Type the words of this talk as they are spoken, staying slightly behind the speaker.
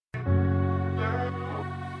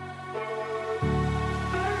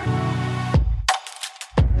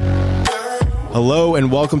Hello and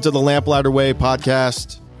welcome to the Lamplighter Way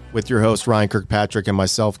podcast with your host Ryan Kirkpatrick and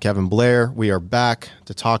myself, Kevin Blair. We are back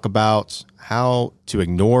to talk about how to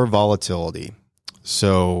ignore volatility.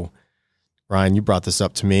 So, Ryan, you brought this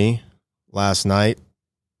up to me last night.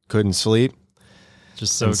 Couldn't sleep.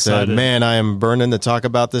 Just so excited. Said, man, I am burning to talk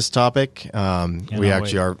about this topic. We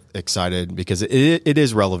actually are excited because it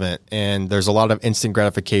is relevant, and there's a lot of instant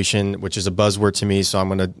gratification, which is a buzzword to me. So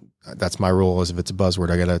that's my rule, is if it's a buzzword,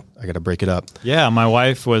 I gotta break it up. Yeah, my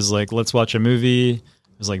wife was like, "Let's watch a movie."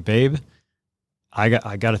 I was like, "Babe, I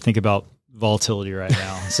got to think about volatility right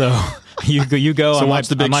now." So you go. So watch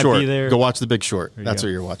The Big Short. Be there. Go watch The Big Short. That's what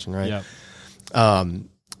you're watching, right? Yeah.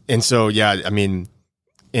 And so I mean,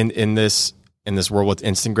 in this world with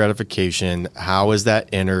instant gratification, how has that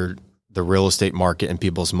entered the real estate market and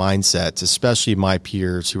people's mindsets, especially my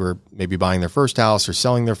peers who are maybe buying their first house or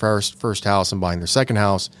selling their first house and buying their second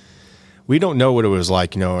house? We don't know what it was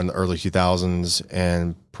like, in the early 2000s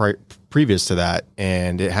and previous to that.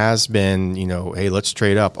 And it has been, hey, let's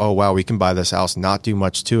trade up. Oh, wow, we can buy this house, not do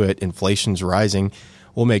much to it. Inflation's rising.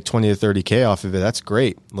 We'll make 20 to 30K off of it. That's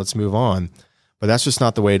great. Let's move on. But that's just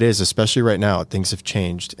not the way it is, especially right now. Things have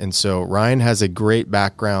changed. And so Ryan has a great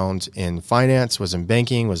background in finance, was in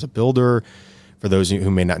banking, was a builder, for those who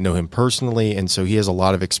may not know him personally. And so he has a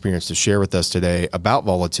lot of experience to share with us today about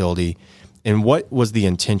volatility and what was the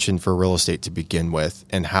intention for real estate to begin with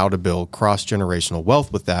and how to build cross-generational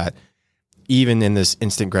wealth with that, even in this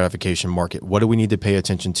instant gratification market. What do we need to pay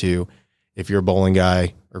attention to? If you're a bowling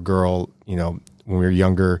guy or girl, when we were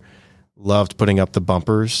younger, loved putting up the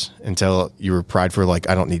bumpers until you were prideful, like,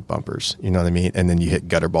 I don't need bumpers. You know what I mean? And then you hit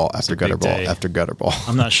gutter ball after gutter ball after gutter ball.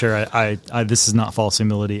 I'm not sure. I this is not false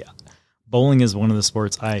humility. Bowling is one of the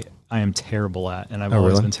sports I am terrible at, and I've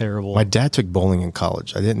always been terrible. My dad took bowling in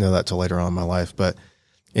college. I didn't know that till later on in my life. But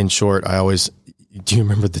in short, do you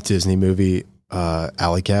remember the Disney movie,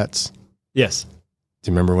 Alley Cats? Yes.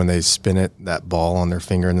 Do you remember when they spin that ball on their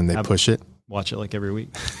finger and then they push it? Watch it like every week.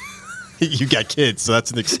 You got kids, so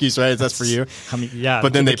that's an excuse, right? That's for you. Yeah.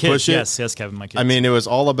 But then they push it. Yes, Kevin, my kids. I mean, it was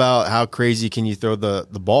all about how crazy can you throw the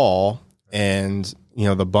ball, and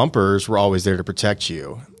the bumpers were always there to protect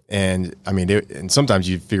you. And I mean, and sometimes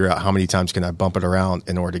you figure out how many times can I bump it around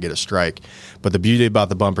in order to get a strike. But the beauty about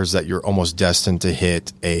the bumpers is that you're almost destined to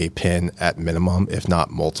hit a pin at minimum, if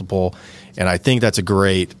not multiple. And I think that's a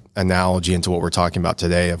great analogy into what we're talking about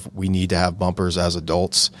today, of we need to have bumpers as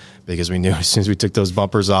adults, because we knew as soon as we took those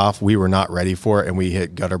bumpers off, we were not ready for it, and we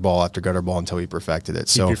hit gutter ball after gutter ball until we perfected it.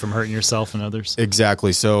 Keep you from hurting yourself and others.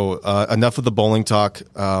 Exactly. So enough of the bowling talk.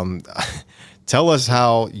 Tell us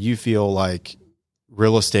how you feel like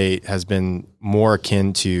real estate has been more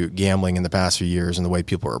akin to gambling in the past few years and the way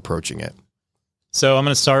people are approaching it. So I'm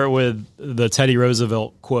going to start with the Teddy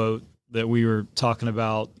Roosevelt quote that we were talking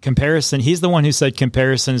about. Comparison. He's the one who said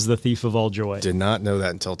comparison is the thief of all joy. Did not know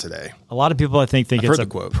that until today. A lot of people, I think it's a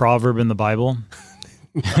proverb in the Bible.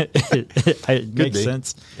 It makes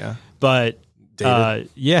sense. Yeah. But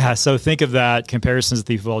so think of that. Comparison is the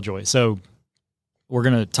thief of all joy. So we're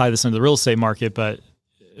going to tie this into the real estate market, but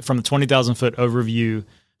from the 20,000 foot overview,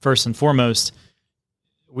 first and foremost,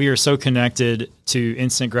 we are so connected to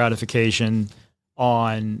instant gratification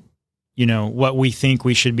on, what we think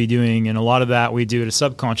we should be doing. And a lot of that we do at a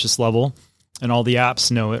subconscious level, and all the apps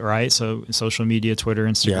know it, right? So social media, Twitter,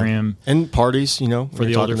 Instagram. Yeah. And parties, for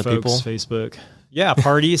the older folks, people. Facebook. Yeah.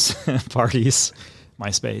 Parties,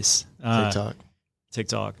 MySpace,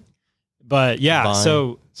 TikTok. But yeah, Vine.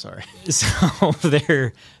 So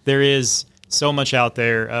there is so much out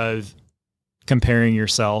there of comparing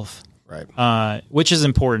yourself, right? Which is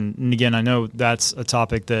important. And again, I know that's a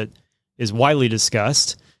topic that is widely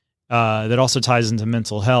discussed, that also ties into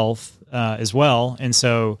mental health as well. And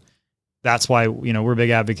so that's why, we're big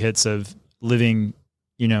advocates of living,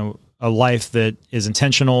 a life that is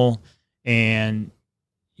intentional, and,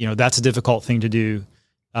 that's a difficult thing to do,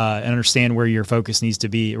 and understand where your focus needs to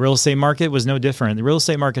be. Real estate market was no different. The real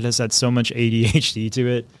estate market has had so much ADHD to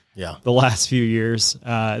it. Yeah. The last few years,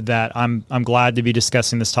 that I'm glad to be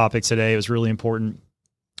discussing this topic today. It was really important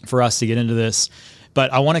for us to get into this,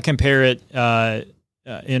 but I want to compare it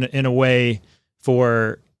in a way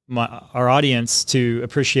for our audience to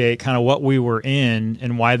appreciate kind of what we were in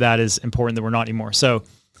and why that is important that we're not anymore. So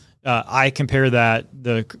I compare that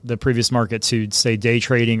the previous market to, say, day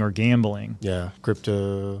trading or gambling. Yeah,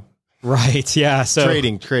 crypto. Right. Yeah. So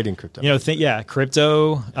trading crypto.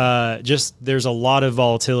 Crypto. Just there's a lot of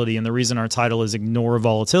volatility, and the reason our title is "Ignore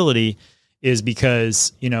Volatility" is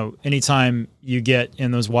because anytime you get in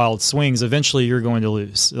those wild swings, eventually you're going to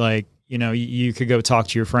lose. Like you could go talk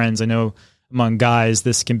to your friends. I know among guys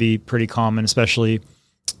this can be pretty common, especially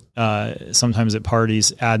sometimes at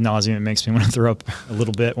parties ad nauseum. It makes me want to throw up a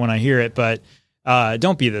little bit when I hear it, but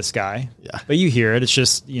don't be this guy. Yeah. But you hear it. It's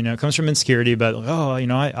just, it comes from insecurity, but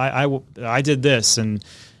I did this, and,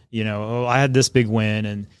 I had this big win.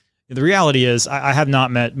 And the reality is I have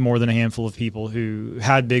not met more than a handful of people who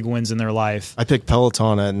had big wins in their life. I picked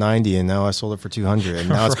Peloton at 90 and now I sold it for 200 and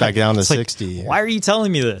now it's back down to 60. Why are you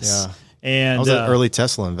telling me this? Yeah. And I was an early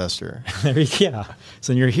Tesla investor. Yeah.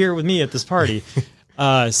 So you're here with me at this party.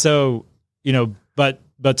 But to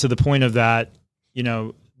the point of that,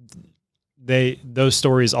 those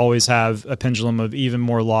stories always have a pendulum of even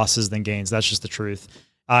more losses than gains. That's just the truth.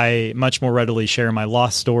 I much more readily share my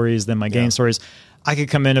loss stories than my gain stories. I could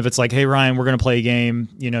come in if it's like, hey, Ryan, we're going to play a game.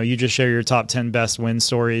 You just share your top 10 best win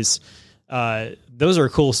stories. Those are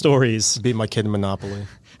cool stories. Beat my kid in Monopoly.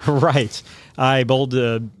 Right. I bowled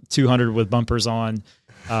 200 with bumpers on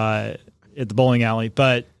at the bowling alley.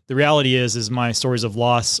 But the reality is my stories of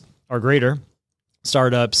loss are greater.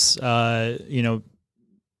 Startups, day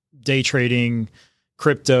trading,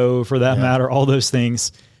 crypto for that matter, all those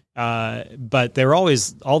things. But they're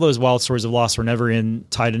always, all those wild stories of loss were never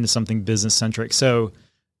tied into something business centric. So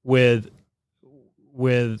with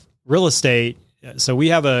real estate, so we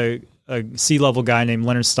have a C-level guy named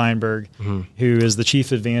Leonard Steinberg, who is the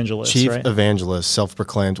chief evangelist. Evangelist,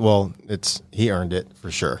 self-proclaimed. Well, he earned it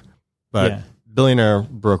for sure. But billionaire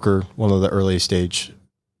broker, one of the early stage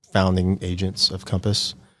founding agents of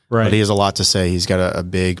Compass. Right. But he has a lot to say. He's got a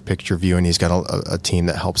big picture view, and he's got a team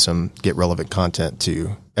that helps him get relevant content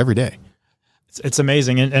to every day. It's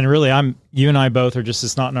amazing. And really, you and I both are just,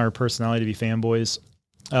 it's not in our personality to be fanboys.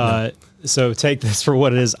 So take this for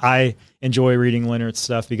what it is. I enjoy reading Leonard's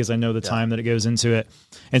stuff because I know the time that it goes into it.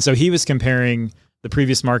 And so he was comparing the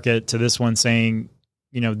previous market to this one, saying,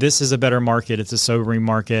 this is a better market. It's a sobering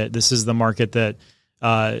market. This is the market that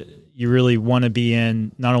you really want to be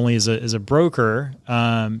in, not only as a broker,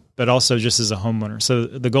 but also just as a homeowner. So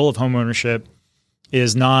the goal of homeownership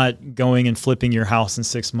is not going and flipping your house in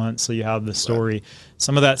 6 months so you have the story. Right.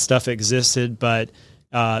 Some of that stuff existed, but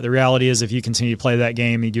the reality is if you continue to play that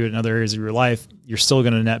game and you do it in other areas of your life, you're still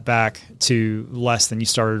going to net back to less than you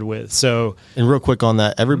started with. So, and real quick on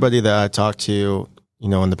that, everybody that I talked to,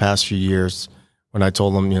 in the past few years, when I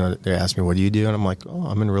told them, they asked me, what do you do? And I'm like, oh,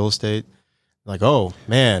 I'm in real estate. Like, oh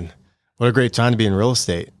man, what a great time to be in real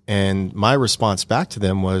estate. And my response back to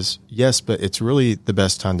them was, yes, but it's really the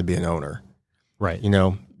best time to be an owner. Right.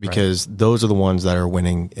 Because those are the ones that are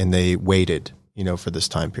winning, and they waited, for this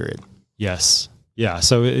time period. Yes. Yeah.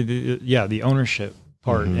 So the ownership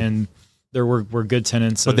part, and there were good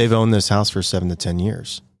tenants. But they've owned this house for 7 to 10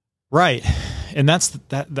 years. Right. And that's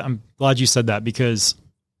I'm glad you said that, because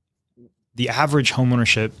the average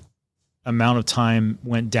homeownership amount of time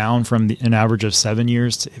went down from an average of 7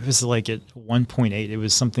 years to, it was like at 1.8. It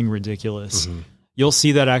was something ridiculous. You'll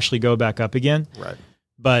see that actually go back up again. Right.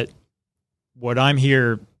 But what I'm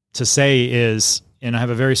here to say is, and I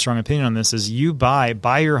have a very strong opinion on this, is you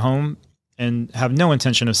buy your home and have no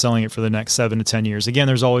intention of selling it for the next 7 to 10 years. Again,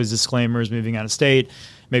 there's always disclaimers, moving out of state.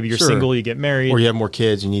 Maybe you're single, you get married. Or you have more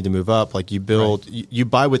kids, you need to move up. Like you build, you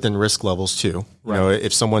buy within risk levels too.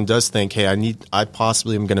 If someone does think, hey, I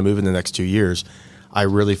possibly am going to move in the next 2 years, I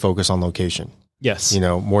really focus on location. Yes.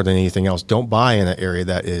 More than anything else. Don't buy in an area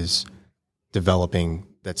that is developing,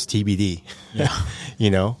 that's TBD.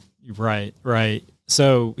 Yeah. Right.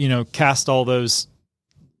 So, cast all those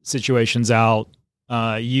situations out.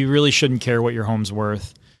 You really shouldn't care what your home's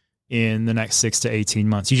worth in the next 6 to 18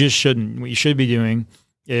 months. You just shouldn't. What you should be doing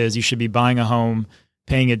is you should be buying a home,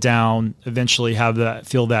 paying it down, eventually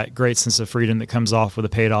feel that great sense of freedom that comes off with a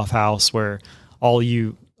paid off house, where all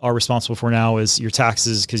you are responsible for now is your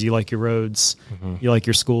taxes, because you like your roads, you like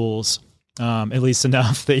your schools, at least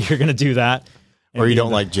enough that you're going to do that. Or you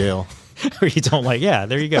don't like jail. Or you don't like,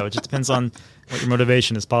 there you go. It just depends on what your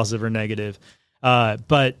motivation is, positive or negative.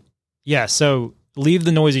 But yeah, so leave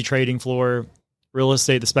the noisy trading floor. Real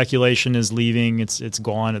estate, the speculation is leaving. It's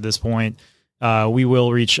gone at this point. We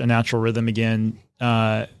will reach a natural rhythm again.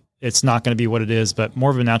 It's not going to be what it is, but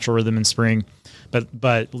more of a natural rhythm in spring.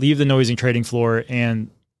 But leave the noisy trading floor.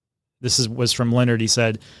 And this was from Leonard. He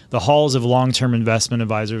said, the halls of long-term investment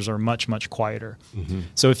advisors are much, much quieter.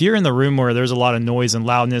 So if you're in the room where there's a lot of noise and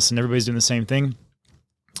loudness and everybody's doing the same thing,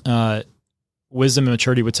 wisdom and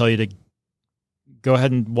maturity would tell you to go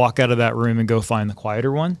ahead and walk out of that room and go find the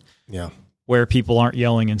quieter one. Yeah. Where people aren't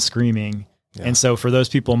yelling and screaming. Yeah. And so for those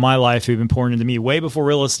people in my life who've been pouring into me way before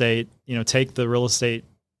real estate, take the real estate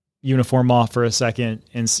uniform off for a second.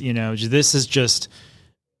 And, this is just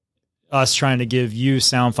us trying to give you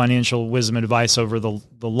sound financial wisdom advice over the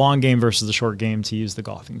long game versus the short game, to use the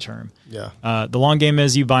golfing term. Yeah. The long game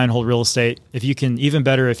is you buy and hold real estate. If you can, even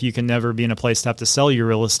better, if you can never be in a place to have to sell your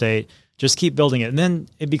real estate, just keep building it. And then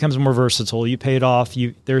it becomes more versatile. You pay it off.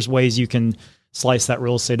 There's ways you can slice that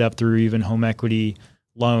real estate up through even home equity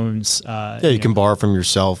loans. You can borrow from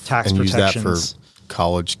yourself tax and use that for protections.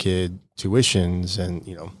 college kid tuitions. And,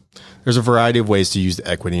 there's a variety of ways to use the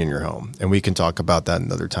equity in your home. And we can talk about that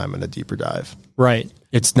another time in a deeper dive. Right.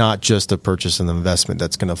 It's not just a purchase and investment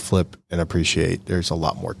that's going to flip and appreciate. There's a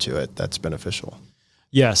lot more to it that's beneficial.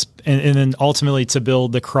 Yes. And then ultimately to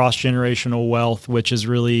build the cross-generational wealth, which is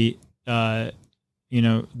really, the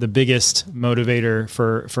biggest motivator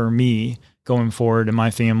for me going forward in my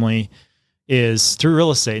family, is through real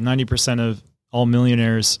estate. 90% of all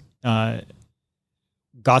millionaires got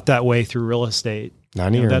that way through real estate.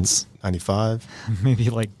 90 or that's 95? Maybe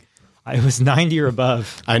it was 90 or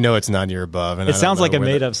above. I know it's 90 or above. And it sounds like a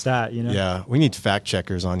made up stat, Yeah. We need fact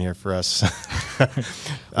checkers on here for us.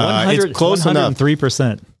 100, it's close 103%.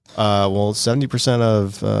 enough. 70%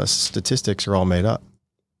 of statistics are all made up.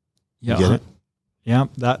 Yeah. You get it? Yeah.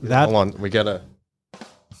 That. Hold on. We got to.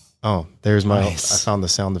 Oh, there's my. Nice. I found the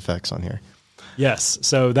sound effects on here. Yes.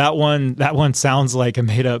 So that one sounds like a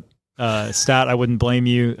made up stat. I wouldn't blame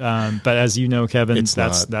you. But as you know, Kevin,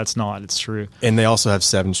 that's not. It's true. And they also have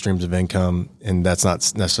 7 streams of income, and that's not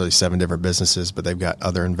necessarily 7 different businesses, but they've got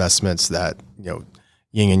other investments that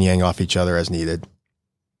yin and yang off each other as needed.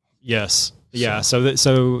 Yes. Yeah.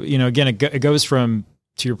 So again, it goes from,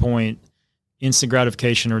 to your point, instant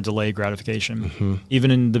gratification or delayed gratification. Mm-hmm.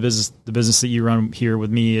 Even in the business that you run here with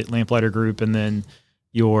me at Lamplighter Group, and then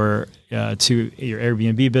your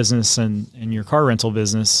Airbnb business and your car rental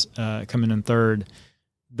business coming in third,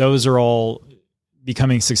 those are all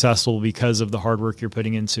becoming successful because of the hard work you're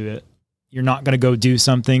putting into it. You're not going to go do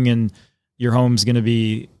something and your home's going to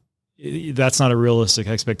be, that's not a realistic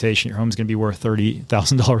expectation. Your home's going to be worth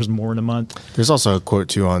 $30,000 more in a month. There's also a quote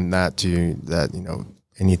too on that too, that,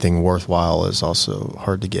 anything worthwhile is also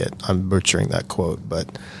hard to get. I'm butchering that quote,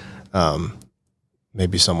 but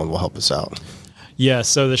maybe someone will help us out. Yeah.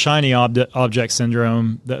 So the shiny object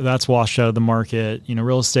syndrome, that's washed out of the market.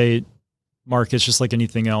 Real estate markets, just like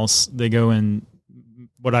anything else, they go in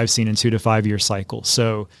what I've seen in 2 to 5 year cycles.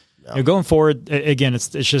 So going forward, again, it's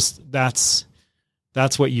just, that's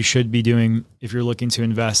what you should be doing if you're looking to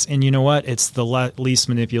invest. And you know what? It's the least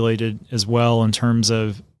manipulated as well in terms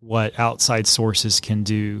of what outside sources can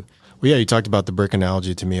do. Well, yeah, you talked about the brick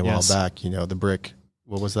analogy to me a Yes. while back. The brick,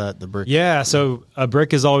 what was that? The brick? Yeah. So a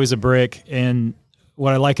brick is always a brick. And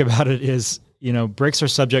what I like about it is, bricks are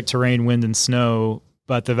subject to rain, wind, and snow,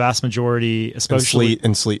 but the vast majority, especially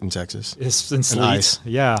sleet in Texas, is in sleet. Ice.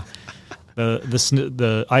 Yeah.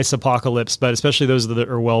 The ice apocalypse, but especially those that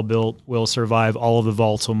are well built will survive all of the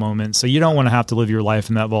volatile moments. So you don't want to have to live your life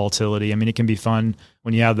in that volatility. I mean, it can be fun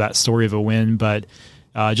when you have that story of a win, but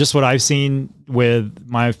just what I've seen with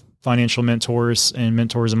my financial mentors and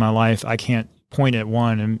mentors in my life, I can't point at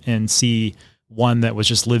one and see one that was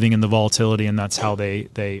just living in the volatility, and that's how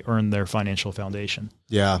they earned their financial foundation.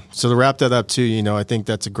 Yeah. So to wrap that up too, I think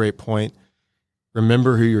that's a great point.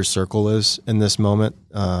 Remember who your circle is in this moment,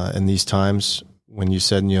 in these times when you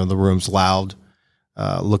said, the room's loud.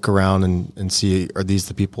 Look around and see, are these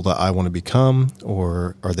the people that I want to become,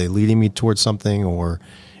 or are they leading me towards something, or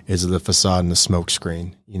is it the facade and the smoke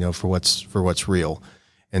screen, for what's real?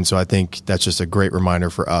 And so I think that's just a great reminder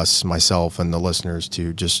for us, myself and the listeners,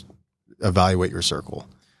 to just evaluate your circle.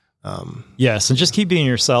 Yes. And just keep being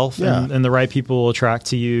yourself, and the right people will attract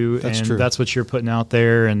to you. That's true. That's what you're putting out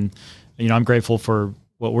there. And, I'm grateful for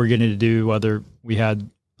what we're getting to do, whether we had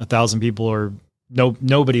 1,000 people or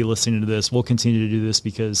nobody listening to this. We'll continue to do this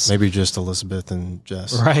because maybe just Elizabeth and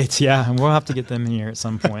Jess. Right. Yeah. And we'll have to get them in here at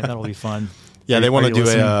some point. That'll be fun. Yeah. They want to do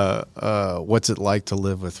a what's it like to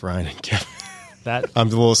live with Ryan and Kevin? I'm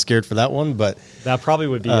a little scared for that one, but that probably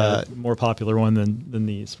would be a more popular one than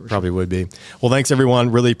these. Probably would be. Well, thanks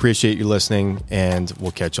everyone. Really appreciate you listening, and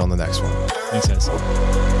we'll catch you on the next one. Thanks,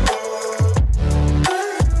 guys.